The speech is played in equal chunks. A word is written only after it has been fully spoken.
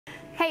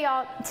Hey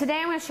y'all, today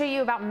I'm going to show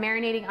you about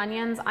marinating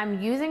onions.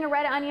 I'm using a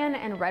red onion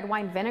and red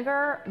wine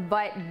vinegar,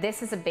 but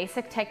this is a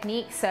basic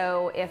technique,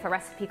 so if a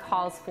recipe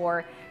calls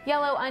for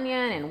yellow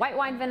onion and white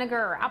wine vinegar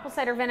or apple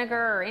cider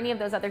vinegar or any of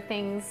those other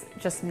things,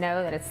 just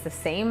know that it's the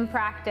same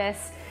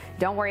practice.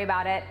 Don't worry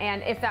about it.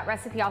 And if that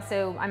recipe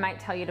also, I might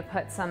tell you to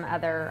put some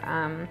other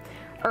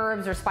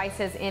herbs or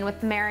spices in with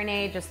the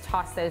marinade, just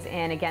toss those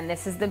in. Again,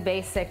 this is the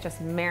basic,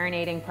 just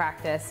marinating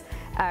practice,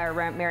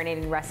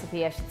 marinating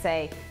recipe, I should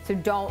say. So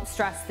don't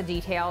stress the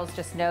details,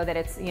 just know that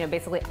it's,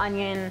 basically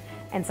onion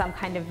and some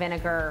kind of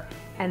vinegar,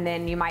 and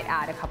then you might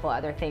add a couple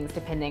other things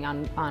depending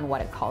on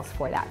what it calls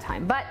for that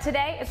time. But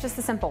today, it's just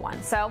a simple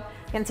one. So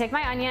I'm gonna take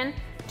my onion,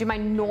 do my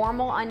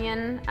normal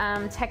onion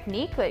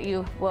technique that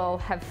you will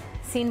have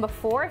seen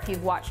before if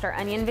you've watched our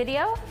onion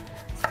video.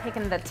 So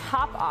taking the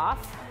top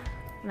off,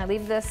 and I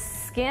leave this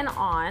skin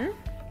on,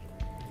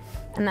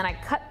 and then I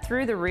cut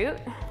through the root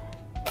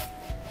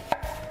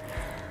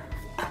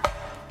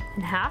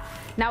in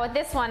half. Now with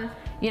this one,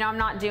 I'm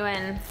not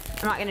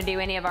gonna do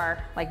any of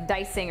our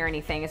dicing or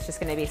anything. It's just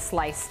gonna be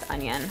sliced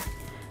onion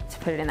to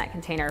put it in that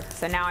container.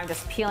 So now I'm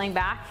just peeling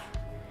back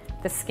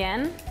the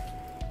skin.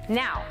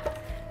 Now,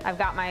 I've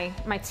got my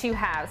two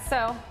halves.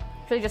 So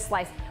really just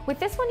slice. With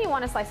this one, you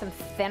wanna slice them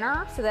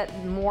thinner so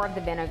that more of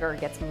the vinegar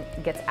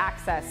gets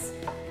access.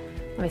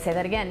 Let me say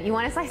that again. You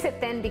want to slice it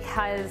thin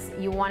because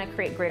you want to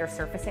create greater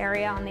surface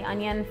area on the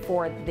onion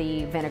for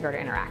the vinegar to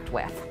interact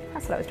with.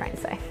 That's what I was trying to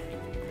say.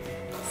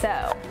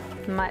 So,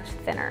 much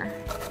thinner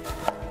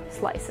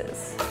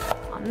slices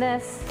on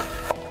this.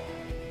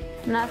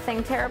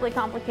 Nothing terribly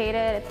complicated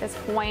at this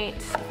point.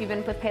 If you've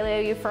been with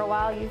Paleo U for a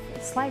while, you've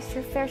sliced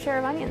your fair share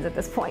of onions at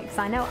this point, because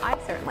I know I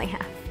certainly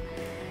have.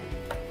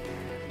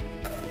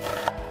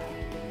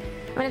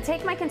 I'm going to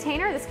take my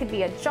container. This could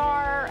be a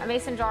jar, a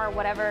mason jar,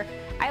 whatever.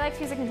 I like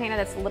to use a container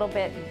that's a little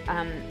bit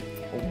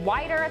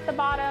wider at the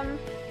bottom.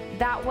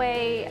 That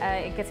way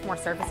it gets more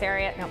surface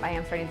area. Nope, I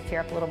am starting to tear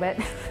up a little bit.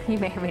 You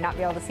may or may not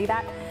be able to see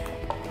that.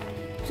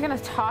 I'm just gonna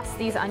toss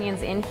these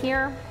onions in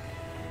here.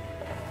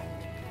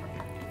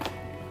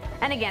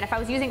 And again, if I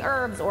was using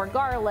herbs or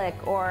garlic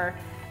or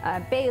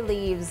bay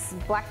leaves,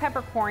 black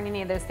peppercorn,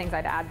 any of those things,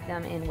 I'd add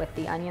them in with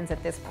the onions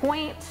at this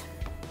point.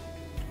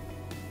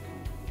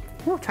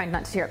 Ooh, trying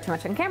not to tear up too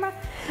much on camera.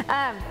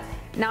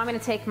 Now I'm going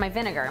to take my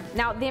vinegar.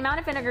 Now the amount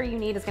of vinegar you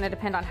need is going to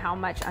depend on how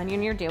much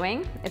onion you're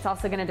doing. It's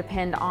also going to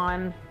depend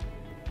on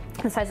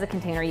the size of the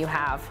container you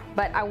have.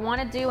 But I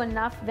want to do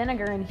enough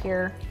vinegar in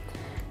here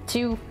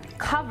to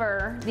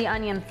cover the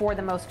onion for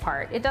the most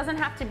part. It doesn't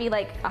have to be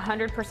like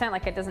 100%,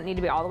 like it doesn't need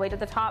to be all the way to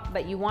the top,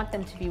 but you want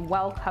them to be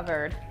well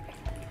covered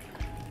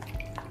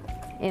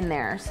in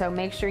there. So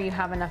make sure you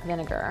have enough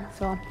vinegar.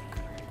 So I'm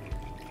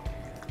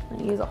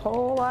going to use a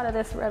whole lot of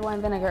this red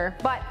wine vinegar.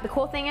 But the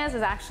cool thing is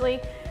actually,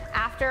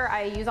 after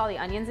I use all the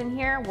onions in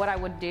here, what I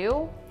would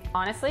do,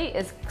 honestly,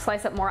 is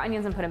slice up more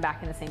onions and put them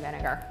back in the same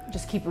vinegar.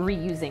 Just keep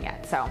reusing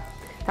it. So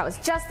that was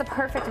just the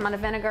perfect amount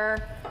of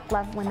vinegar.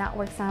 Love when that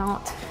works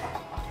out.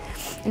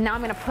 And now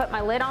I'm gonna put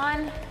my lid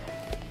on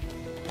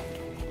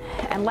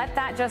and let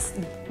that just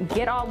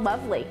get all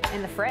lovely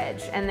in the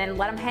fridge, and then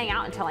let them hang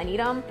out until I need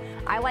them.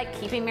 I like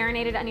keeping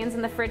marinated onions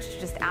in the fridge to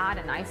just add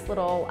a nice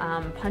little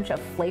punch of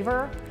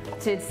flavor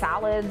to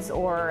salads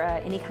or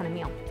any kind of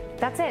meal.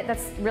 That's it,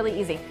 that's really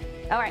easy.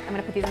 All right, I'm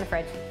gonna put these in the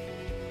fridge.